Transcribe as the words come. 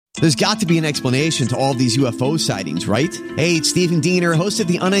There's got to be an explanation to all these UFO sightings, right? Hey, it's Stephen Diener, host of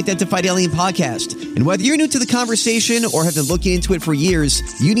the Unidentified Alien Podcast. And whether you're new to the conversation or have been looking into it for years,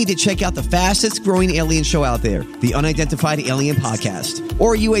 you need to check out the fastest growing alien show out there, the Unidentified Alien Podcast,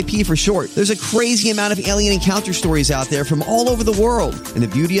 or UAP for short. There's a crazy amount of alien encounter stories out there from all over the world. And the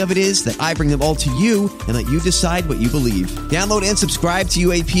beauty of it is that I bring them all to you and let you decide what you believe. Download and subscribe to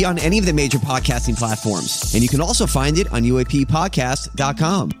UAP on any of the major podcasting platforms. And you can also find it on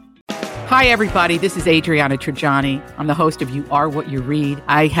UAPpodcast.com. Hi, everybody. This is Adriana Trajani. I'm the host of You Are What You Read.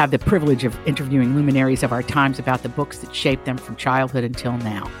 I have the privilege of interviewing luminaries of our times about the books that shaped them from childhood until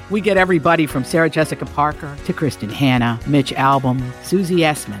now. We get everybody from Sarah Jessica Parker to Kristen Hanna, Mitch Albom, Susie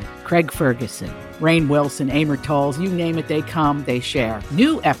Essman, Craig Ferguson, Rainn Wilson, Amor Tolls, you name it, they come, they share.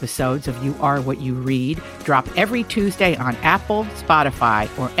 New episodes of You Are What You Read drop every Tuesday on Apple, Spotify,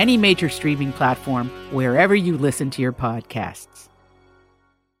 or any major streaming platform wherever you listen to your podcasts.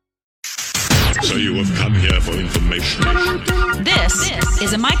 So you have come here for information. This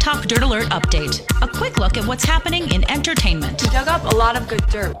is a My Talk Dirt Alert update. A quick look at what's happening in entertainment. We dug up a lot of good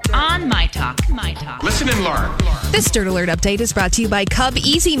dirt. On My Talk. Listen and learn. This Dirt Alert update is brought to you by Cub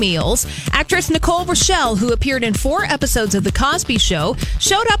Easy Meals. Actress Nicolle Rochelle, who appeared in 4 episodes of The Cosby Show,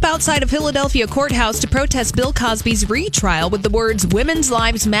 showed up outside of Philadelphia courthouse to protest Bill Cosby's retrial with the words "Women's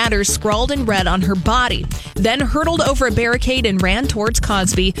Lives Matter" scrawled in red on her body, then hurtled over a barricade and ran towards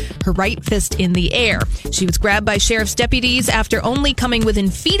Cosby, her right fist in the air. She was grabbed by sheriff's deputies after only coming within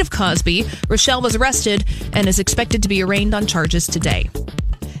feet of Cosby. Rochelle was arrested and is expected to be arraigned on charges today.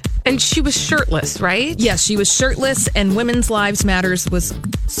 And she was shirtless, right? Yes, she was shirtless, and "Women's Lives Matters" was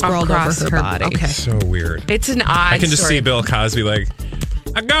scrawled Across over her body. Okay. So weird. It's an odd I can just story. see Bill Cosby like,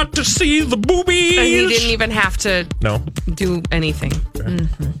 I got to see the boobies. And he didn't even have to No. do anything.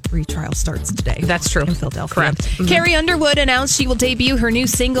 Retrial starts today. That's true. In Philadelphia. Correct. Mm-hmm. Carrie Underwood announced she will debut her new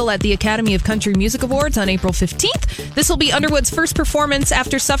single at the Academy of Country Music Awards on April 15th. This will be Underwood's first performance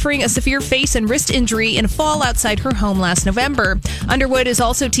after suffering a severe face and wrist injury in a fall outside her home last November. Underwood is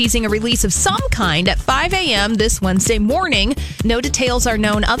also teasing a release of some kind at 5 a.m. this Wednesday morning. No details are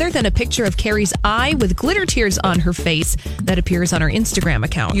known other than a picture of Carrie's eye with glitter tears on her face that appears on her Instagram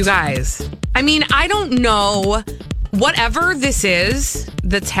account. You guys, I mean, I don't know. Whatever this is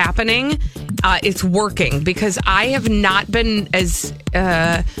that's happening, it's working because I have not been as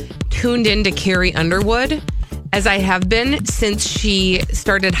tuned into Carrie Underwood as I have been since she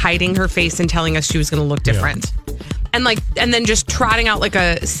started hiding her face and telling us she was going to look different. Yeah. And then just trotting out like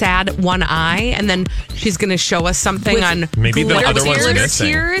a sad one eye, and then she's going to show us something with on maybe the other one's missing.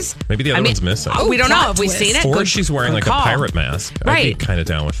 Tears. Maybe the other one's missing. We don't know. Have we seen it? Or she's wearing like a pirate mask. Right. I'd be kind of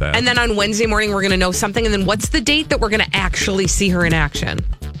down with that. And then on Wednesday morning, we're going to know something. And then what's the date that we're going to actually see her in action?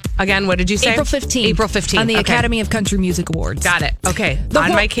 Again, what did you say? April 15th. April 15th. On the Academy of Country Music Awards. Got it. Okay. On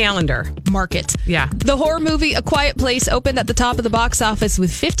my calendar. Mark it. Yeah. The horror movie A Quiet Place opened at the top of the box office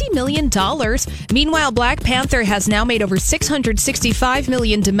with $50 million. Meanwhile, Black Panther has now made over $665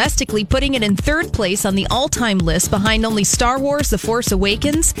 million domestically, putting it in 3rd place on the all-time list behind only Star Wars, The Force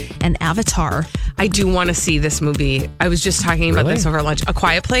Awakens, and Avatar. I do want to see this movie. I was just talking about this over lunch. A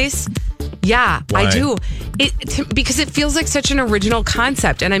Quiet Place? Yeah, Why? I do. Because it feels like such an original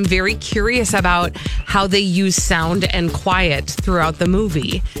concept, and I'm very curious about how they use sound and quiet throughout the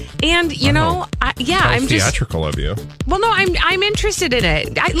movie. And How I'm just theatrical of you. Well, no, I'm interested in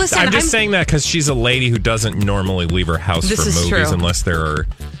it. I'm just saying that because she's a lady who doesn't normally leave her house for movies true. unless there are,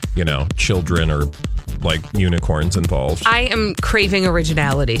 children or like unicorns involved. I am craving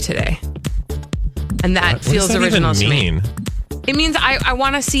originality today, and that What feels does that original even to me. mean? It means I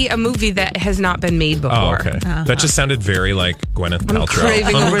want to see a movie that has not been made before. Oh, okay. That just sounded very like Gwyneth Paltrow.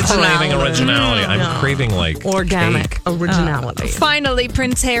 Craving originality. I'm craving like organic cake. originality. Finally,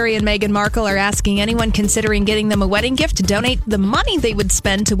 Prince Harry and Meghan Markle are asking anyone considering getting them a wedding gift to donate the money they would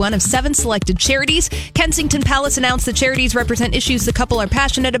spend to one of 7 selected charities. Kensington Palace announced the charities represent issues the couple are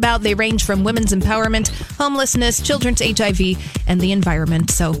passionate about. They range from women's empowerment, homelessness, children's HIV, and the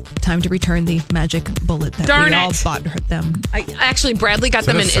environment. So, time to return the magic bullet that we all bought them. Actually, Bradley got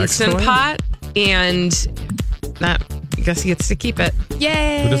them an sex Instant toy? Pot, and that I guess he gets to keep it.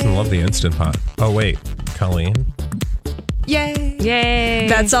 Yay! Who doesn't love the Instant Pot? Oh, wait. Colleen? Yay! Yay!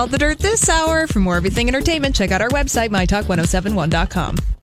 That's all the dirt this hour. For more everything entertainment, check out our website, mytalk1071.com.